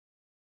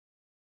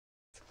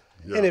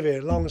Yeah. Anyway,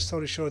 long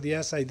story short,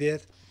 yes, I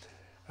did.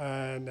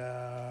 And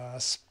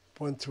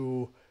went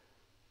to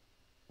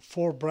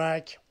Fort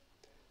Bragg,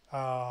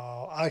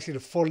 actually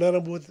Fort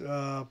Leonard Wood,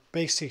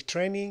 basic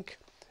training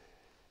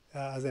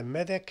as a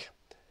medic.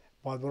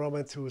 But when I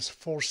went to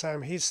Fort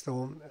Sam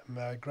Houston,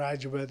 my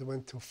graduate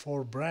went to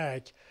Fort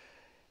Bragg,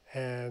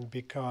 and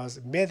because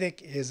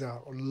medic is a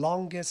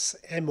longest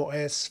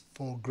MOS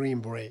for Green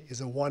Beret, is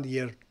a 1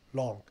 year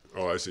long.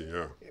 Oh, I see.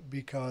 Yeah.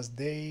 Because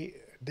they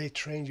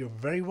train you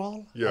very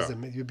well. Yeah.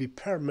 You'll be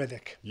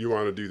paramedic. You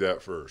want to do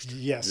that first.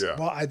 Yes. Yeah.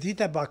 Well, I did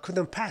that, but I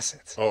couldn't pass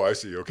it. Oh, I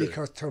see. Okay.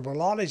 Because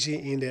terminology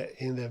in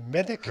the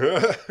medic,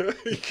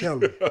 it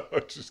killed me.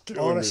 Just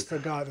killing Honest me.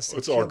 to God, it's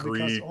It's killed all me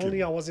because Greek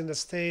only and- I was in the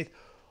state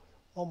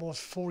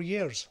almost 4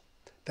 years.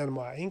 Then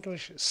my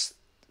English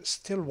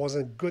still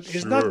wasn't good. It's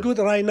Sure. not good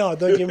right now,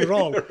 don't get me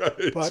wrong. Right, But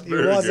it's it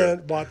very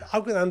wasn't, but I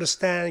could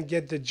understand,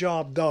 get the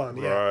job done.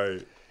 Yeah.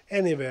 Right.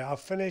 Anyway, I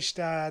finished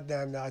that.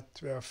 Then at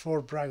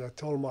Fort Bragg, I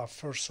told my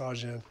first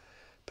sergeant,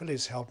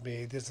 please help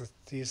me.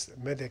 This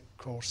medic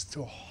course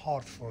too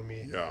hard for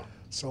me. Yeah.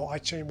 So I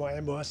changed my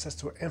MOSS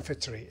to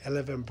Infantry,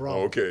 11 Bravo.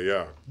 Oh, okay.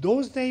 Yeah.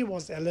 Those days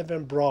was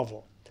 11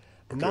 Bravo.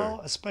 Okay.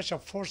 Now, Special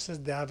Forces,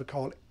 they have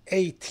called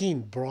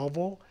 18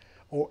 Bravo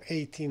or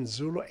 18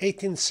 Zulu,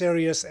 18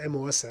 serious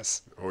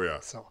MOSS. Oh, yeah.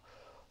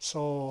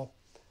 So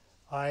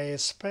I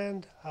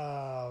spent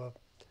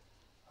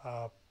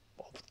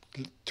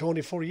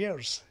 24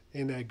 years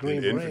in a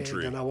Green Beret.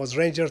 infantry. And I was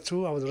Ranger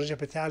 2. I was Ranger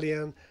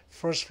Battalion,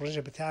 1st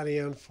Ranger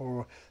Battalion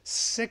for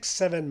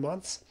 6-7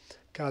 months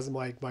because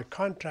my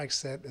contract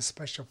said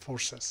Special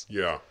Forces.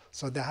 Yeah.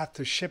 So they had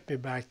to ship me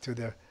back to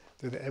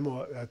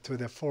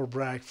the Fort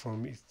Bragg for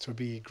me to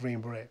be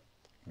Green Beret.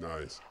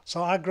 Nice.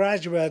 So I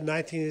graduated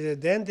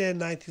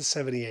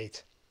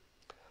 1978.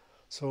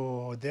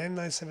 So then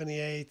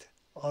 1978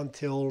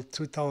 until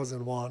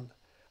 2001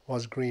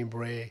 was Green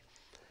Beret,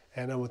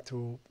 and I went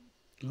to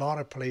a lot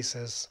of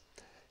places.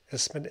 I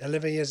spent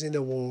 11 years in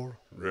the war.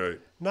 Right.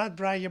 Not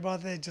bragging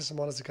about it, just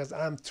honestly, because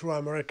I'm true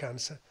American. I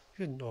said,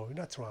 you're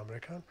not true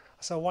American.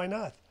 I said, why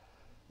not?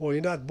 Well,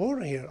 you're not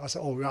born here. I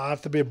said, oh, I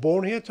have to be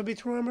born here to be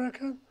true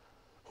American?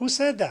 Who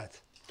said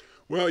that?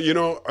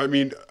 Well, I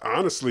mean,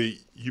 honestly,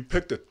 you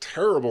picked a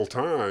terrible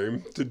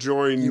time to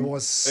join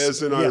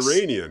as an yes.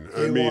 Iranian.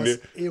 I mean,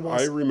 it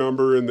was. I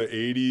remember in the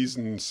 80s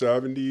and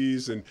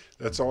 70s, and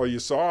that's all you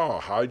saw,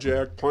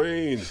 hijacked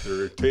planes,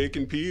 they're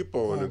taking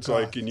people, and Oh, it's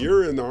God. like, and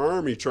you're in the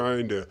Army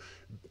trying to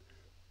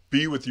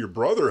be with your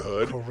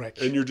brotherhood, Correct.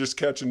 and you're just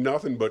catching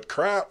nothing but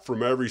crap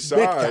from every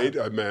side,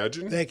 I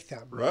imagine. Big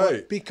time. Right.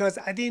 But because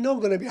I didn't know I'm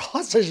going to be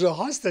hostage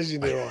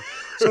in Iran.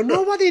 So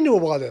nobody knew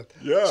about it.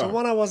 Yeah. So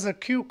when I was a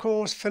Q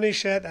course,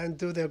 finish it, and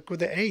do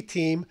the A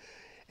team,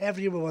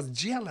 everyone was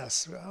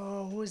jealous.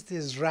 Oh, who is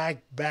this rag?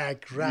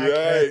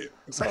 Right.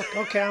 So,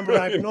 okay, I'm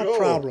right. I No know.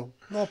 problem.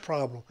 No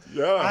problem.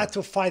 Yeah. I had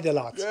to fight a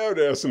lot. You have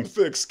to have some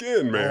thick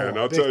skin, man.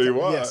 Oh, I'll big tell you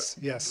time. what.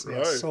 Yes.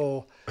 Right.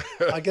 So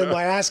I get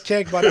my ass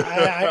kicked, but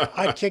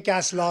I kick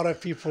ass a lot of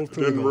people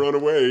too. Didn't run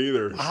away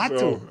either. I had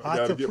So to. I had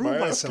gotta to get prove my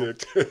ass myself.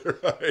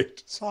 kicked.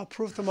 Right. So I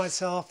proved to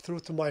myself, through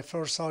to my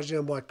first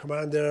sergeant, my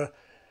commander,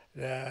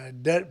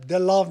 they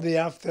loved me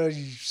after a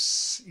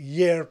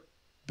year,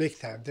 big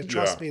time. They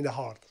trust Yeah. me in the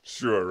heart.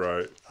 Sure,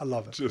 right. I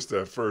love it. Just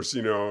at first,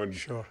 and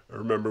Sure. I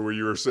remember where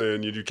you were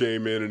saying you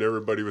came in and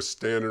everybody was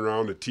standing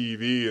around the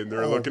TV and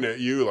they're looking at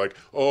you like,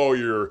 oh,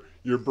 your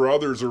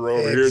brothers are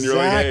over here, and you're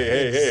like,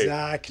 hey,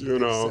 Exactly.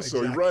 So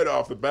Exactly. right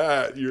off the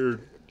bat, you're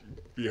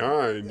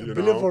behind,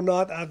 Believe it or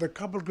not, I have a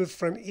couple good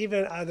friends,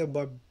 even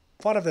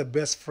one of the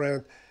best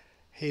friends,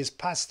 he's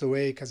passed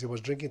away because he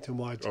was drinking too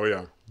much. Oh,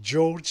 yeah.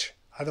 George,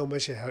 I don't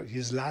mention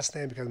his last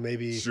name because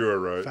maybe Sure,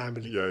 right.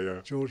 family.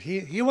 Yeah. George,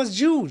 he was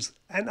Jews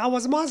and I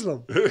was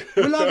Muslim.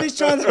 We love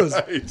each other.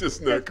 Right.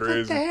 Isn't that What the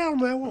crazy? hell,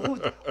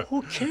 man?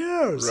 Who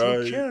cares?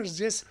 Right. Who cares?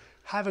 Just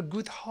have a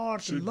good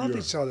heart and Should love be.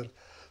 each other.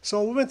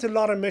 So we went to a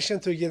lot of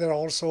missions together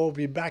also.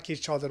 We back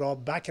each other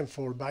up, back and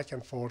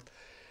forth.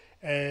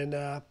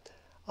 And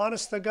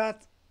honest to God,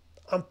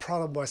 I'm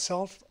proud of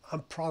myself.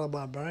 I'm proud of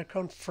my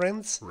American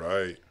friends.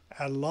 Right.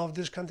 I love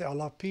this country. I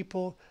love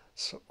people.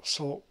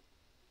 So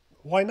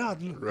why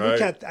not? Right.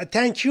 Look at,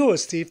 thank you,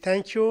 Steve.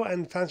 Thank you.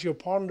 And thank your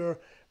partner.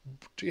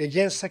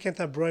 Again, second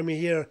time brought me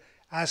here,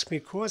 ask me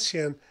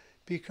question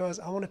because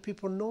I want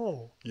people to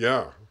know.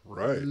 Yeah,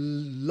 right.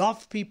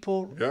 Love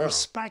people, Yeah.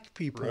 respect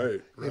people.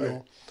 Right, You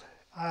know,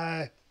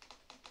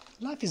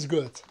 life is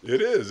good.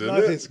 It is, isn't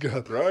Life it? is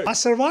good. Right. I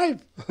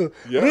survived. Read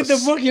Yes.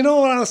 the book, you know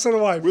what I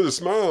survived. With a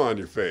smile on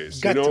your face.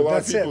 Got a to, lot of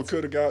that's people it.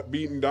 could have got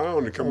beaten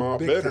down and come out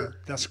Big bitter. time.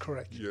 That's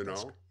correct. You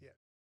know?